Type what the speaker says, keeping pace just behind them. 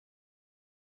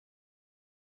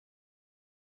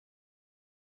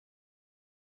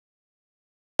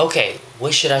Okay,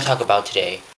 what should I talk about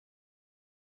today?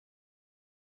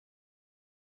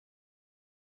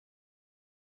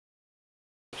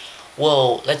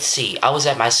 Well, let's see. I was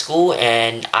at my school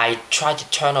and I tried to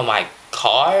turn on my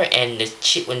car and the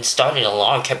shit when starting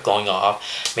alarm kept going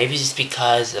off. Maybe it's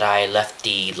because that I left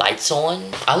the lights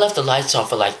on. I left the lights on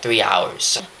for like 3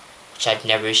 hours, which I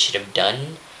never should have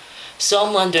done. So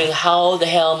I'm wondering how the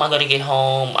hell am I gonna get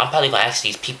home? I'm probably gonna ask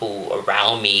these people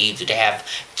around me, do they have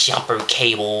jumper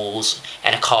cables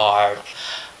and a car?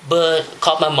 But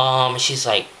called my mom and she's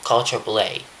like, call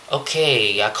AAA.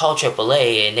 Okay, I called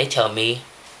AAA and they tell me,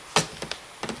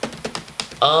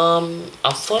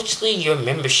 unfortunately your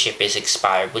membership is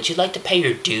expired. Would you like to pay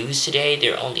your dues today?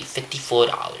 They're only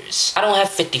 $54. I don't have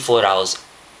 $54.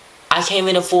 I can't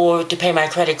even afford to pay my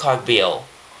credit card bill.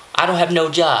 I don't have no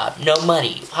job, no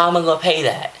money. How am I gonna pay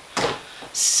that?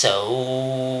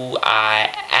 So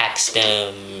I asked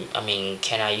them,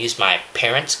 can I use my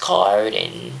parents' card?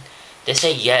 And they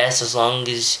say yes, as long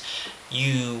as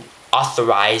you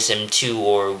authorize them to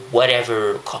or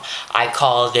whatever. I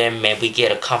call them and we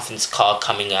get a conference call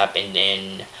coming up and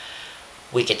then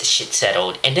we get the shit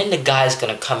settled. And then the guy's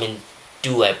gonna come and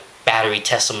do a battery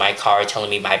test on my car telling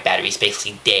me my battery's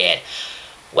basically dead.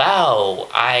 Wow,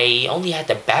 I only had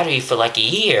the battery for like a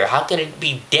year. How can it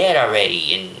be dead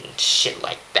already? And shit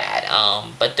like that.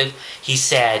 He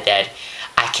said that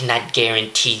I cannot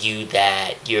guarantee you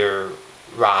that your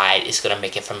ride is gonna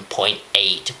make it from point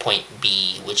A to point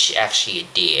B, which actually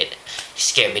it did. He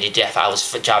scared me to death. I was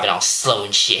driving all slow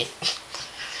and shit.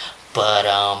 But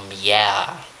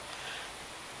yeah.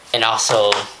 And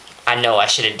also, I know I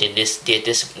should have did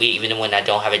this even when I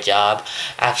don't have a job.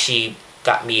 Actually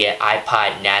got me an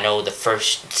iPod Nano, the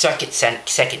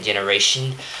second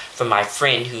generation, from my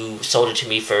friend who sold it to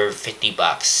me for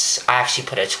 $50. I actually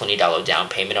put a $20 down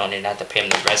payment on it and I have to pay him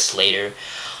the rest later.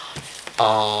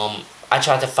 I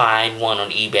tried to find one on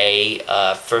eBay,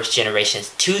 first generation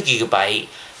 2GB,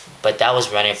 but that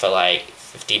was running for like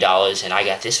 $50 and I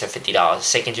got this for $50.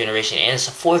 Second generation and it's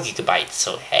a 4GB,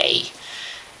 so hey,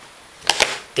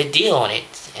 good deal on it.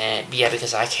 And yeah,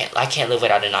 because I can't live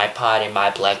without an iPod, and my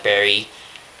BlackBerry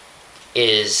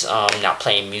is not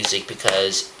playing music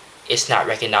because it's not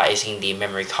recognizing the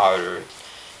memory card.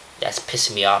 That's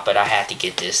pissing me off, but I had to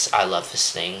get this. I love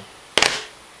this thing.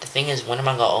 The thing is, when am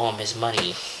I gonna owe him his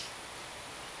money?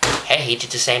 Hey, he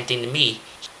did the same thing to me.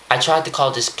 I tried to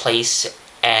call this place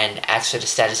and ask for the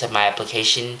status of my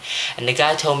application, and the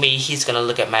guy told me he's gonna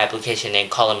look at my application and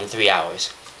call him in 3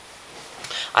 hours.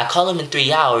 I called him in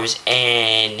 3 hours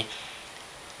and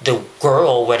the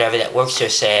girl, whatever that works there,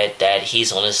 said that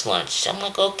he's on his lunch. I'm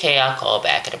like, okay, I'll call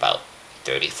back in about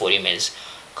 30-40 minutes.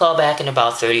 Call back in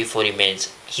about 30-40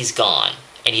 minutes. He's gone.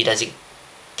 And he doesn't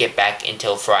get back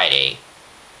until Friday.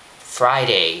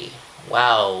 Friday.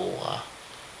 Wow.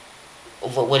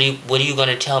 What are you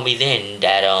gonna tell me then?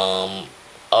 That, oh,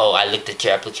 I looked at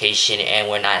your application and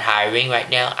we're not hiring right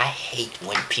now? I hate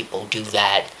when people do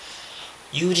that.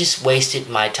 You just wasted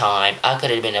my time. I could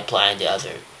have been applying to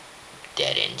other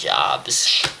dead-end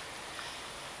jobs.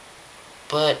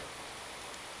 But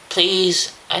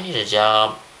please, I need a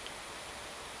job.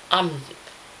 I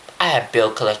have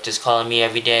bill collectors calling me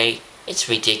every day. It's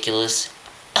ridiculous.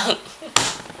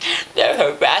 They're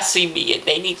harassing me and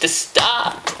they need to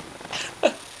stop.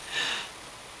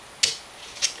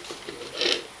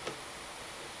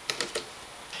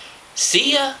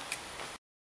 See ya.